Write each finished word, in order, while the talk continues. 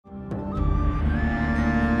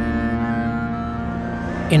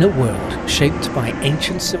In a world shaped by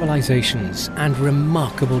ancient civilizations and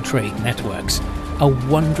remarkable trade networks, a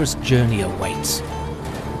wondrous journey awaits.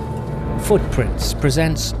 Footprints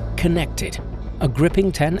presents Connected, a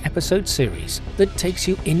gripping 10-episode series that takes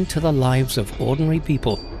you into the lives of ordinary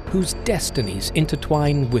people whose destinies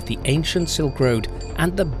intertwine with the ancient Silk Road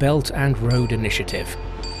and the Belt and Road Initiative.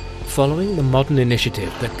 Following the modern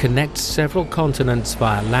initiative that connects several continents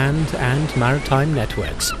via land and maritime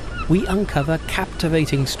networks, we uncover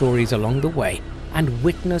captivating stories along the way and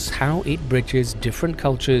witness how it bridges different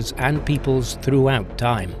cultures and peoples throughout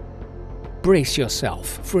time. Brace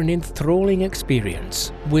yourself for an enthralling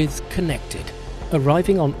experience with Connected,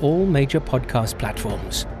 arriving on all major podcast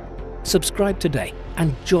platforms. Subscribe today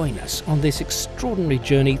and join us on this extraordinary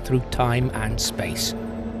journey through time and space.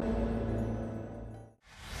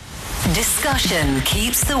 Discussion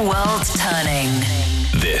keeps the world turning.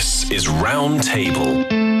 This is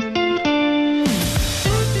Roundtable.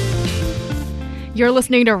 You're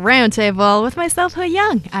listening to Roundtable with myself,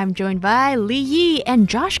 Heyang. I'm joined by Yi and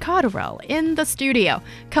Josh Cotterill in the studio.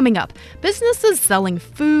 Coming up, businesses selling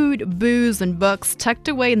food, booze, and books tucked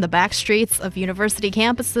away in the back streets of university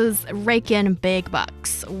campuses rake in big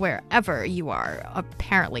bucks wherever you are,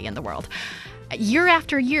 apparently, in the world. Year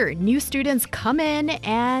after year, new students come in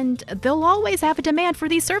and they'll always have a demand for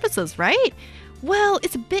these services, right? Well,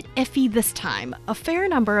 it's a bit iffy this time. A fair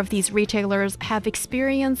number of these retailers have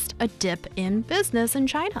experienced a dip in business in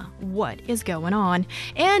China. What is going on?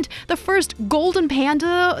 And the first Golden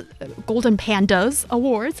Pandas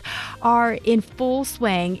Awards are in full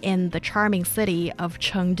swing in the charming city of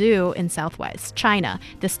Chengdu in southwest China.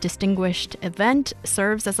 This distinguished event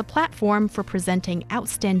serves as a platform for presenting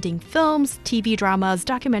outstanding films, TV dramas,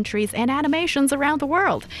 documentaries, and animations around the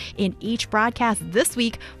world. In each broadcast this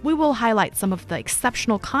week, we will highlight some of the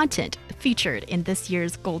exceptional content featured in this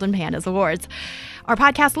year's Golden Pandas Awards. Our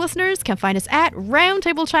podcast listeners can find us at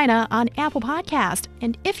Roundtable China on Apple Podcast.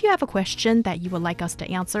 And if you have a question that you would like us to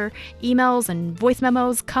answer, emails and voice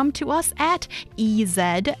memos come to us at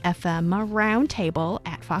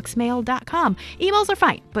ezfmroundtable@foxmail.com. Emails are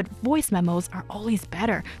fine, but voice memos are always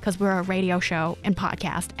better because we're a radio show and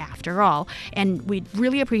podcast after all. And we'd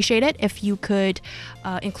really appreciate it if you could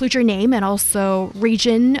include your name and also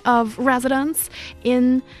region of residence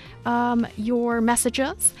in your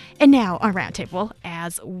messages. And now on Roundtable,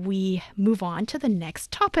 as we move on to the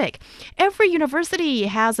next topic. Every university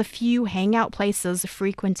has a few hangout places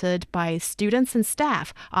frequented by students and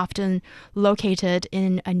staff, often located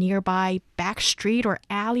in a nearby back street or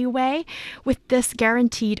alleyway. With this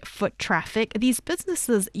guaranteed foot traffic, these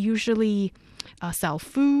businesses usually sell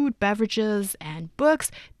food, beverages, and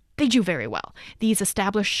books. They do very well. These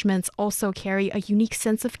establishments also carry a unique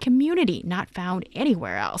sense of community not found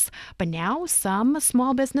anywhere else. But now, some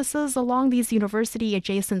small businesses along these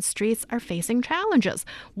university-adjacent streets are facing challenges.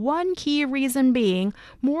 One key reason being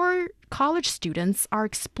more college students are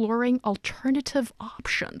exploring alternative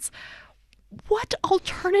options. What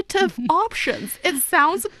alternative options? It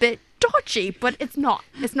sounds a bit dodgy, but it's not.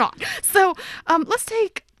 It's not. So let's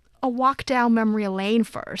take a walk down memory lane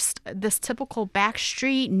first. This typical back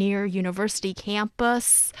street near university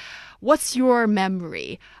campus. What's your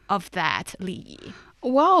memory of that, Li?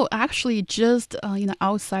 Well, actually, just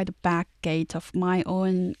outside the back gate of my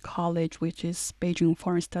own college, which is Beijing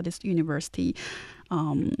Foreign Studies University,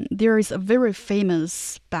 there is a very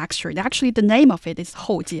famous back street. Actually, the name of it is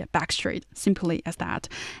Houjie Back Street, simply as that.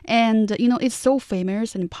 And, it's so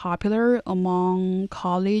famous and popular among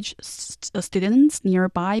college students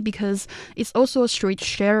nearby because it's also a street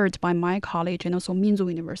shared by my college and also Minzu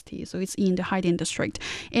University. So it's in the Heyang district.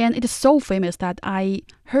 And it is so famous that I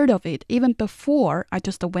heard of it even before I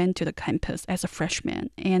just went to the campus as a freshman.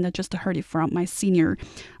 And I just heard it from my senior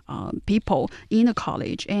people in the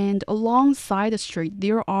college. And alongside the street,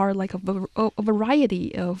 there are like a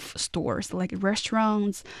variety of stores, like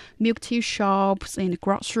restaurants, milk tea shops, and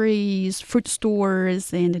groceries, fruit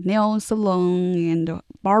stores, and nail salon, and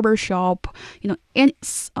barber shop. And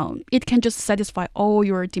it can just satisfy all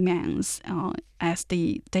your demands as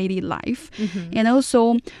the daily life. Mm-hmm. And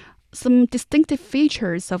also, some distinctive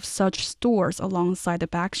features of such stores alongside the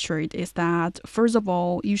back street is that, first of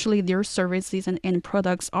all, usually their services and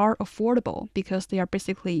products are affordable because they are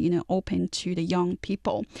basically, open to the young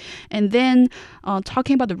people. And then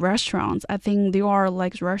talking about the restaurants, I think there are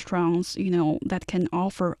like restaurants, that can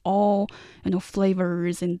offer all,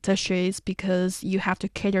 flavors and dishes because you have to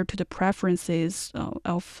cater to the preferences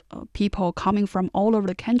of people coming from all over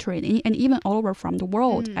the country and even all over from the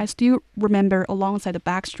world. I still remember alongside the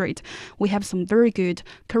back street, food. We have some very good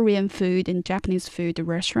Korean food and Japanese food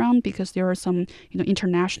restaurant because there are some,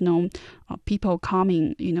 international people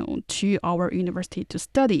coming, to our university to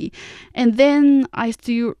study. And then I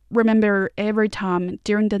still remember every time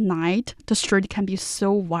during the night, the street can be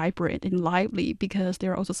so vibrant and lively because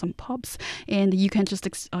there are also some pubs and you can just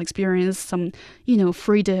experience some,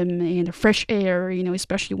 freedom and fresh air,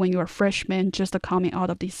 especially when you're a freshman just coming out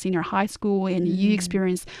of the senior high school and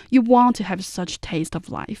you want to have such taste of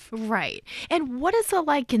life. Right. And what is it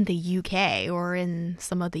like in the UK or in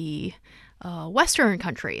some of the Western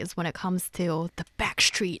countries when it comes to the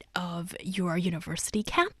backstreet of your university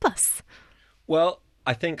campus? Well,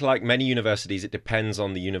 I think like many universities, it depends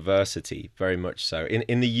on the university, very much so.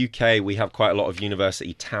 In the UK, we have quite a lot of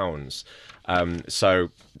university towns. So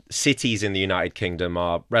cities in the United Kingdom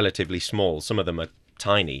are relatively small. Some of them are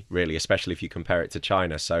tiny, really, especially if you compare it to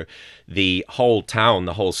China. So the whole town,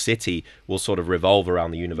 the whole city will sort of revolve around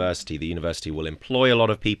the university. The university will employ a lot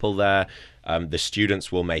of people there. The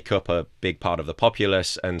students will make up a big part of the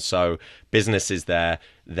populace. And so businesses there,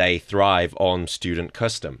 they thrive on student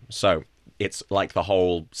custom. So it's like the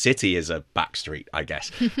whole city is a backstreet, I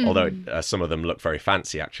guess. Although some of them look very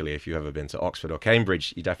fancy, actually. If you've ever been to Oxford or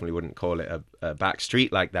Cambridge, you definitely wouldn't call it a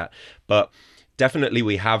backstreet like that. But definitely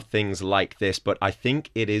we have things like this, but I think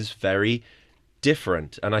it is very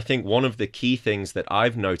different. And I think one of the key things that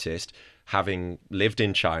I've noticed, having lived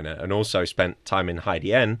in China and also spent time in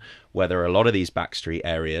Heyang, where there are a lot of these backstreet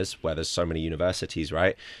areas where there's so many universities,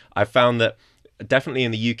 right? I found that definitely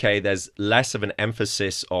in the UK, there's less of an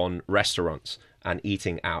emphasis on restaurants and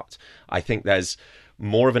eating out. I think there's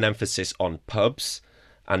more of an emphasis on pubs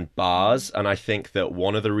and bars. And I think that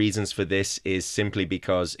one of the reasons for this is simply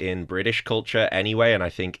because in British culture anyway, and I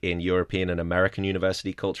think in European and American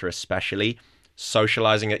university culture especially,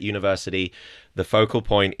 socializing at university, the focal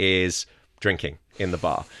point is drinking in the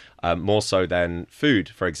bar, more so than food,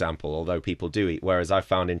 for example, although people do eat. Whereas I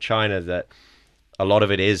found in China that a lot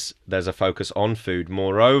of it is, there's a focus on food.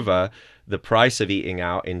 Moreover, the price of eating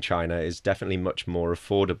out in China is definitely much more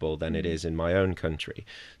affordable than it is in my own country.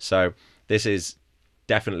 So this is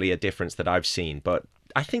definitely a difference that I've seen. But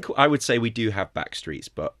I think I would say we do have backstreets,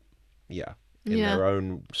 but in their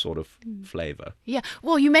own sort of flavor. Yeah.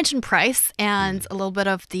 Well, you mentioned price and a little bit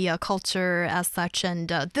of the culture as such, and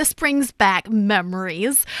this brings back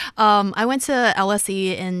memories. I went to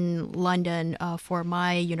LSE in London for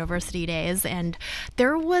my university days, and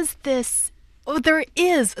there was this. Oh, there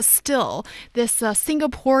is still this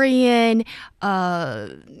Singaporean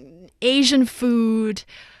Asian food.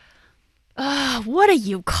 What do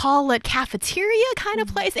you call it? Cafeteria kind of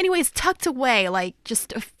place? Anyways, tucked away, like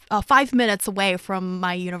just 5 minutes away from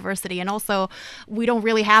my university. And also, we don't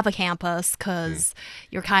really have a campus because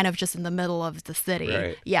you're kind of just in the middle of the city.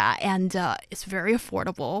 Right. Yeah, and it's very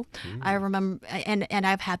affordable. I remember, and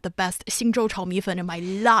I've had the best 星洲炒米粉 in my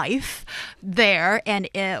life there, and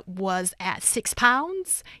it was at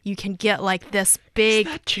 £6. You can get like this big.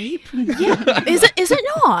 Is that cheap? Yeah, is it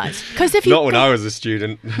not? Because if you not when I was a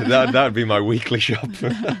student, that would be my weekly shop.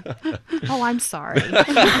 Oh, I'm sorry.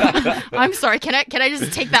 I'm sorry. Can I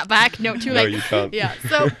just take that back? No, too late. No, you can't. Yeah.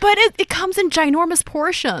 So, but it comes in ginormous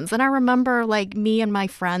portions, and I remember like me and my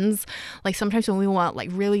friends, like sometimes when we want like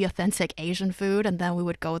really authentic Asian food, and then we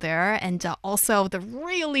would go there, and also the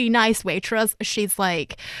really nice waitress, she's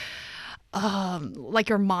like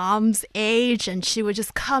your mom's age, and she would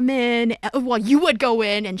just come in. Well, you would go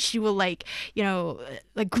in, and she would like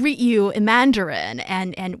greet you in Mandarin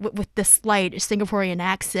and with this slight Singaporean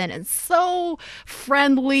accent, and so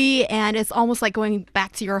friendly, and it's almost like going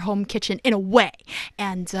back to your home kitchen in a way.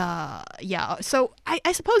 And so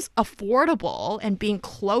I suppose affordable and being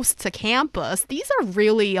close to campus, these are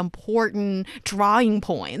really important drawing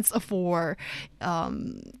points for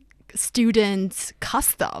student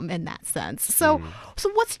custom in that sense. So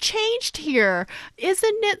what's changed here?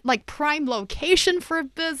 Isn't it like prime location for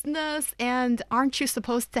business? And aren't you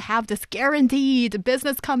supposed to have this guaranteed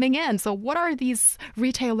business coming in? So what are these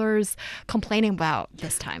retailers complaining about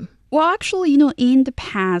this time? Well, actually, in the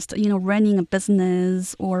past, running a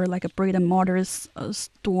business or like a brick and mortar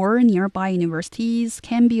store nearby universities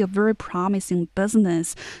can be a very promising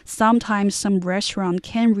business. Sometimes some restaurant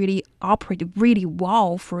can really operate really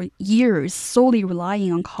well for years, solely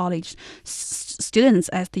relying on college students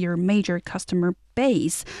as their major customer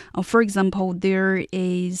base. For example, there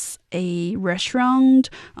is a restaurant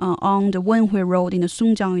on the Wenhui Road in the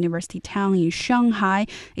Songjiang University town in Shanghai.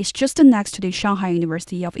 It's just next to the Shanghai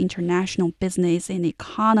University of International Business and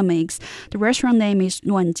Economics. The restaurant name is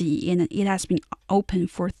Nuanji, and it has been open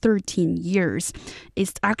for 13 years.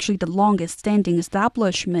 It's actually the longest standing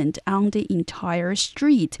establishment on the entire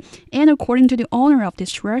street. And according to the owner of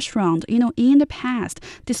this restaurant, in the past,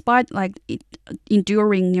 despite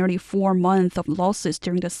enduring nearly 4 months of losses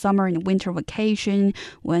during the summer and winter vacation,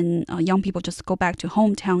 when young people just go back to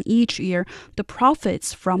hometown each year, the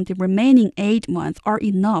profits from the remaining 8 months are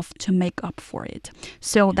enough to make up for it.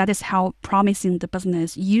 So that is how promising the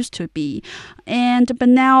business used to be. But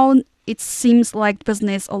now it seems like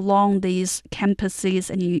business along these campuses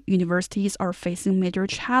and universities are facing major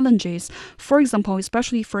challenges. For example,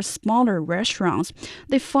 especially for smaller restaurants,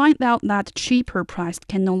 they find out that cheaper price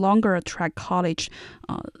can no longer attract college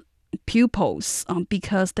pupils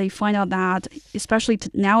because they find out that, especially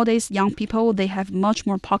nowadays, young people, they have much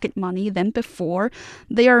more pocket money than before.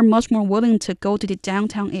 They are much more willing to go to the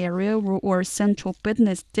downtown area or central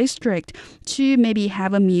business district to maybe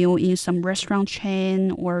have a meal in some restaurant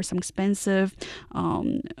chain or some expensive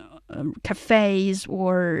cafes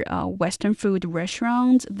or Western food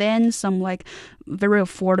restaurants than some very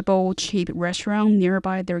affordable, cheap restaurant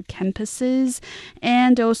nearby their campuses.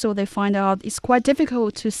 And also they find out it's quite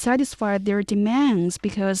difficult to satisfy their demands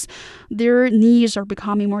because their needs are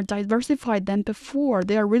becoming more diversified than before.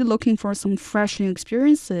 They are really looking for some fresh new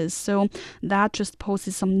experiences. So that just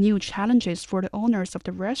poses some new challenges for the owners of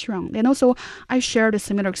the restaurant. And also I shared a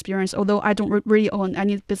similar experience, although I don't really own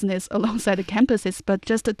any business alongside the campuses, but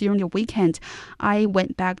just during the weekend, I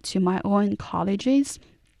went back to my own college,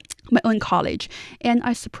 and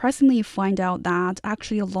I surprisingly find out that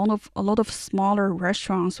actually a lot of smaller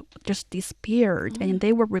restaurants just disappeared, and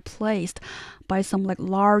they were replaced by some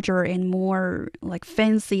larger and more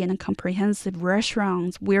fancy and comprehensive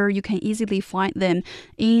restaurants where you can easily find them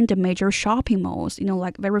in the major shopping malls,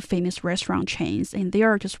 very famous restaurant chains, and they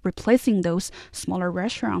are just replacing those smaller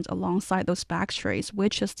restaurants alongside those back streets,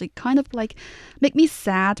 which is kind of make me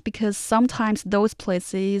sad because sometimes those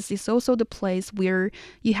places is also the place where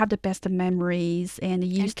you have the best memories and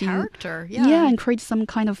character, and create some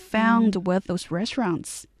kind of fun with those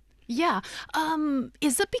restaurants. Yeah.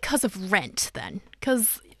 Is it because of rent then?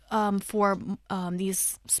 Because for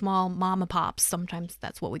these small mom and pops, sometimes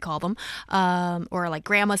that's what we call them, or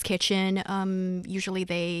grandma's kitchen, usually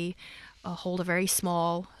they hold a very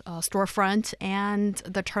small storefront and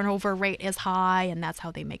the turnover rate is high and that's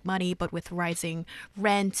how they make money. But with rising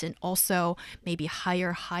rent and also maybe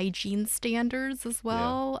higher hygiene standards as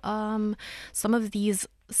well, some of these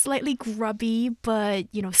slightly grubby but,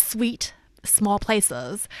 sweet small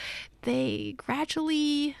places, they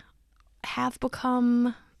gradually have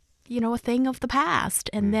become, a thing of the past.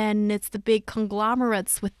 And then it's the big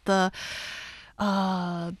conglomerates with the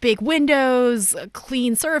big windows,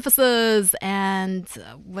 clean surfaces, and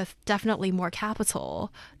with definitely more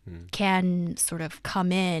capital can sort of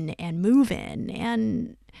come in and move in.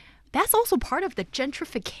 And that's also part of the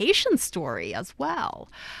gentrification story as well.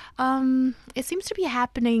 It seems to be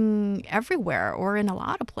happening everywhere or in a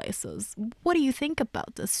lot of places. What do you think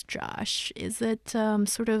about this, Josh? Is it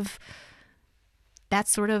sort of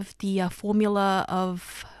the formula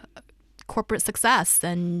of corporate success,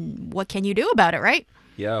 and what can you do about it, right?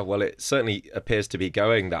 Yeah, well, it certainly appears to be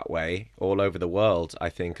going that way all over the world. I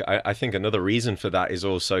think another reason for that is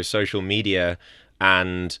also social media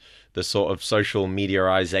and the sort of social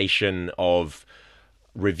mediaization of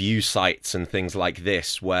review sites and things like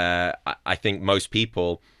this, where I think most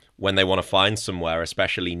people, when they want to find somewhere,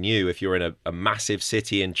 especially new, if you're in a massive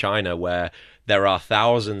city in China where there are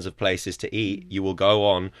thousands of places to eat, you will go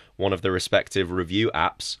on one of the respective review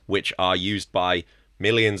apps, which are used by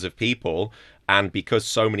millions of people. And because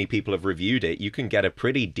so many people have reviewed it, you can get a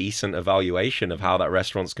pretty decent evaluation of how that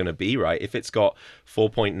restaurant's going to be, right? If it's got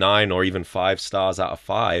 4.9 or even 5 stars out of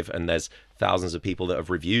 5, and there's thousands of people that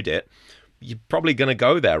have reviewed it, you're probably going to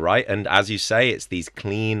go there, right? And as you say, it's these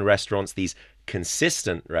clean restaurants, these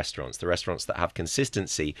consistent restaurants, the restaurants that have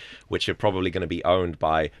consistency, which are probably going to be owned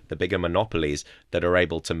by the bigger monopolies that are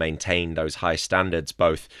able to maintain those high standards,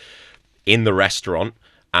 both in the restaurant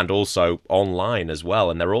and also online as well.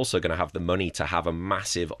 And they're also going to have the money to have a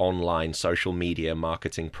massive online social media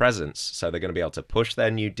marketing presence. So they're going to be able to push their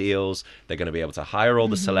new deals. They're going to be able to hire all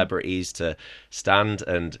the celebrities to stand,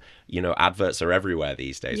 and, you know, adverts are everywhere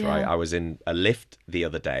these days, right? I was in a lift the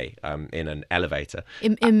other day, in an elevator.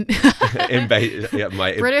 My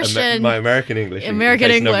American English.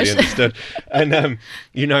 American in case English. Nobody understood. And,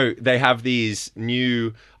 you know, they have these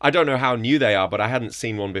new, I don't know how new they are, but I hadn't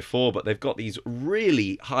seen one before, but they've got these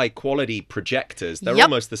really high quality projectors. They're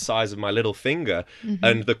almost the size of my little finger,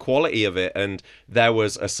 and the quality of it. And there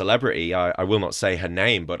was a celebrity, I will not say her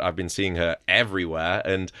name, but I've been seeing her everywhere,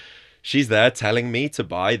 and she's there telling me to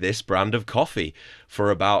buy this brand of coffee for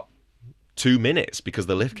about 2 minutes because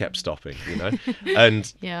the lift kept stopping, you know.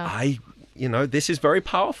 And you know, this is very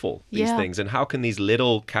powerful, these things. And how can these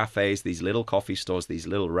little cafes, these little coffee stores, these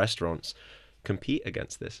little restaurants compete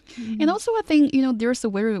against this? And also, I think, you know, there's a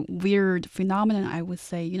very weird phenomenon, I would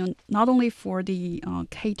say, you know, not only for the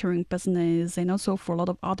catering business and also for a lot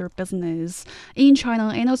of other business in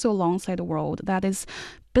China and also alongside the world, that is,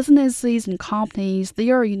 businesses and companies, they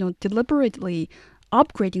are, you know, deliberately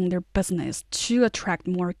upgrading their business to attract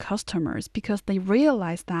more customers because they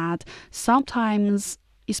realize that sometimes,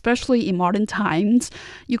 especially in modern times,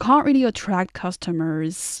 you can't really attract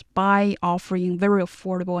customers by offering very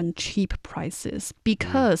affordable and cheap prices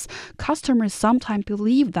because customers sometimes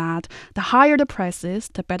believe that the higher the prices,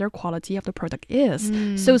 the better quality of the product is.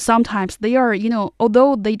 So sometimes they are, you know,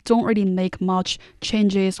 although they don't really make much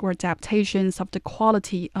changes or adaptations of the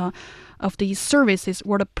quality of the services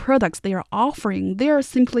or the products they are offering, they are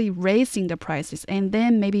simply raising the prices and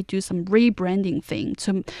then maybe do some rebranding thing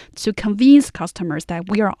to convince customers that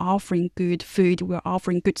we are offering good food, we are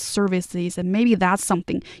offering good services, and maybe that's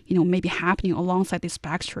something, you know, maybe happening alongside these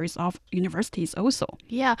backstories of universities also.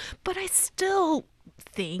 Yeah, but I still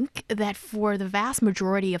think that for the vast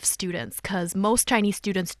majority of students, because most Chinese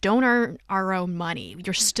students don't earn our own money,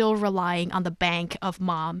 you're still relying on the bank of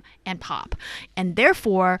mom and pop. And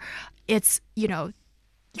therefore, it's, you know,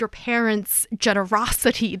 your parents'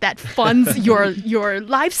 generosity that funds your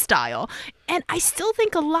lifestyle. And I still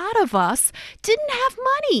think a lot of us didn't have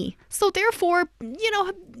money. So therefore, you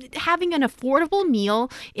know, having an affordable meal,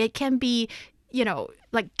 it can be, you know,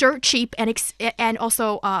 like dirt cheap and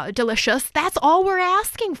also delicious. That's all we're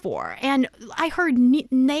asking for. And I heard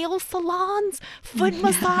nail salons, foot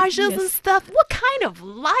massages and stuff. What kind of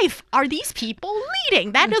life are these people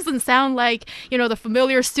leading? That doesn't sound like, you know, the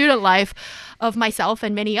familiar student life of myself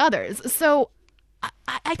and many others. So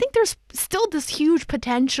I think there's still this huge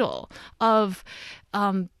potential of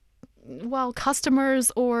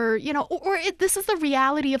customers, or, you know, this is the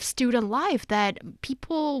reality of student life, that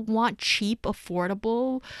people want cheap,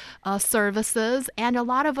 affordable services. And a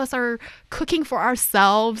lot of us are cooking for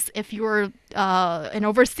ourselves. If you're an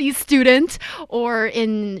overseas student or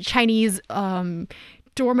in Chinese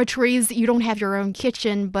dormitories, you don't have your own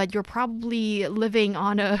kitchen, but you're probably living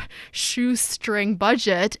on a shoestring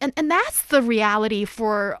budget. And that's the reality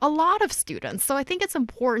for a lot of students. So I think it's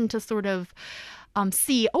important to sort of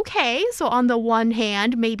see, okay, so on the one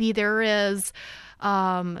hand, maybe there is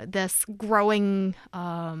this growing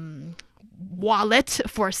wallet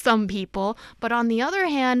for some people, but on the other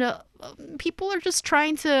hand, people are just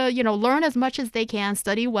trying to, you know, learn as much as they can,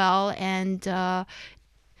 study well, and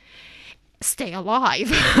stay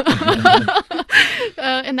alive.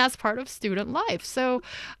 And that's part of student life. So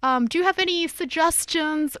do you have any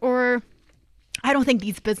suggestions? Or I don't think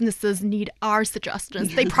these businesses need our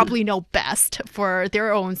suggestions. They probably know best for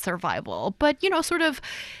their own survival. But, you know, sort of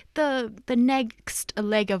the next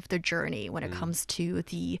leg of the journey when it comes to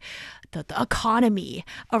the economy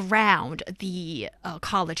around the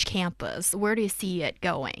college campus, where do you see it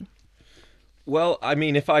going? Well, I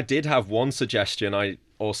mean, if I did have one suggestion,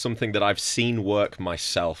 or something that I've seen work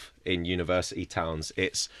myself in university towns,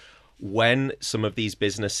 it's when some of these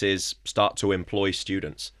businesses start to employ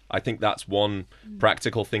students. I think that's one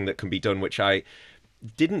practical thing that can be done, which I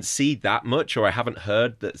didn't see that much, or I haven't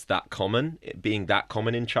heard that's that common, it being that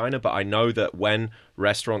common in China. But I know that when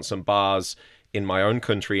restaurants and bars in my own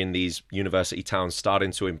country, in these university towns,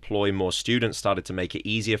 starting to employ more students, started to make it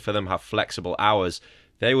easier for them, have flexible hours,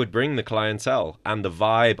 they would bring the clientele, and the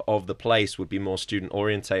vibe of the place would be more student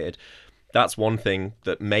orientated. That's one thing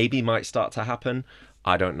that maybe might start to happen.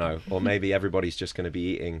 I don't know. Or maybe everybody's just going to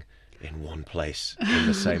be eating in one place in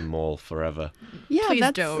the same mall forever. Yeah,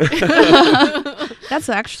 Please don't. That's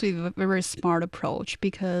actually a very smart approach,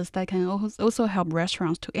 because that can also help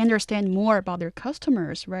restaurants to understand more about their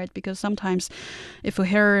customers, right? Because sometimes if we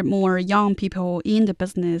hear more young people in the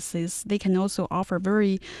businesses, they can also offer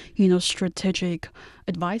very, strategic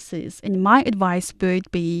advices. And my advice would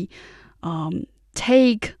be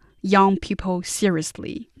take young people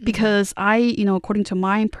seriously, because according to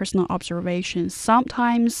my personal observations,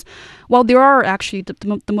 sometimes, well, there are actually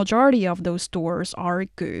the majority of those stores are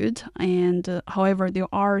good, and however, there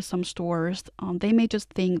are some stores they may just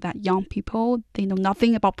think that young people, they know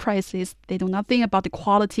nothing about prices, they know nothing about the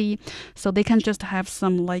quality, so they can just have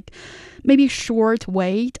some maybe short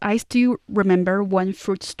wait. I still remember one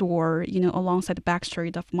fruit store, alongside the back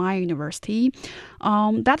street of my university.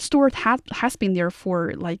 That store has been there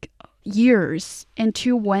for years,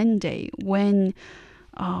 until one day when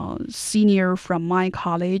senior from my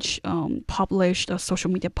college published a social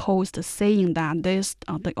media post saying that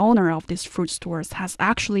the owner of this fruit stores has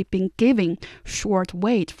actually been giving short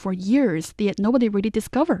wait for years, yet nobody really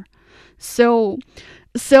discovered. So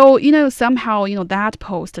somehow that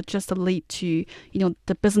post just lead to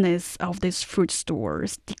the business of these fruit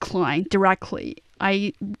stores decline directly.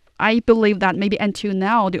 I believe that maybe until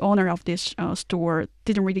now, the owner of this store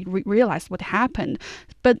didn't really realize what happened.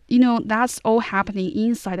 But, that's all happening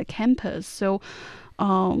inside the campus. So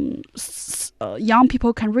young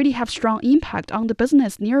people can really have strong impact on the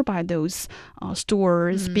business nearby those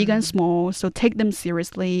stores, big and small. So take them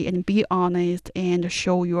seriously and be honest and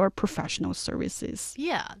show your professional services.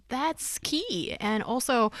 Yeah, that's key. And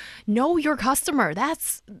also know your customer.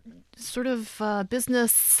 That's sort of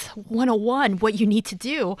business 101, what you need to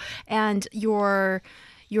do. And your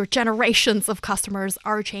generations of customers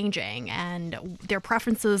are changing and their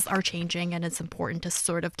preferences are changing, and it's important to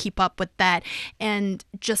sort of keep up with that. And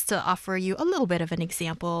just to offer you a little bit of an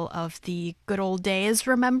example of the good old days,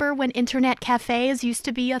 remember when internet cafes used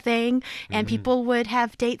to be a thing and people would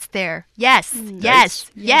have dates there? Yes. Did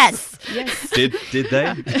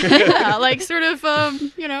they? Yeah, sort of,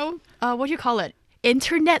 what do you call it?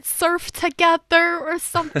 Internet surf together or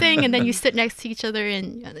something, and then you sit next to each other,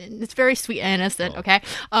 and it's very sweet and innocent, okay?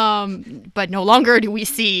 But no longer do we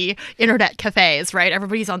see internet cafes, right?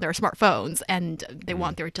 Everybody's on their smartphones, and they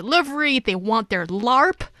want their delivery, they want their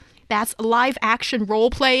LARP. That's live action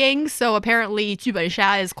role playing. So apparently 剧本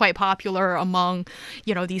杀 is quite popular among,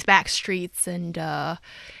 these back streets. And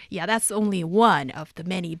that's only one of the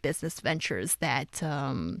many business ventures that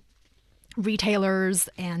retailers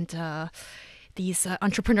and these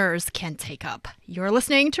entrepreneurs can take up. You're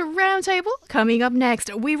listening to Roundtable. Coming up next,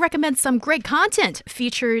 we recommend some great content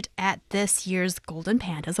featured at this year's Golden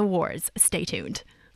Pandas Awards. Stay tuned.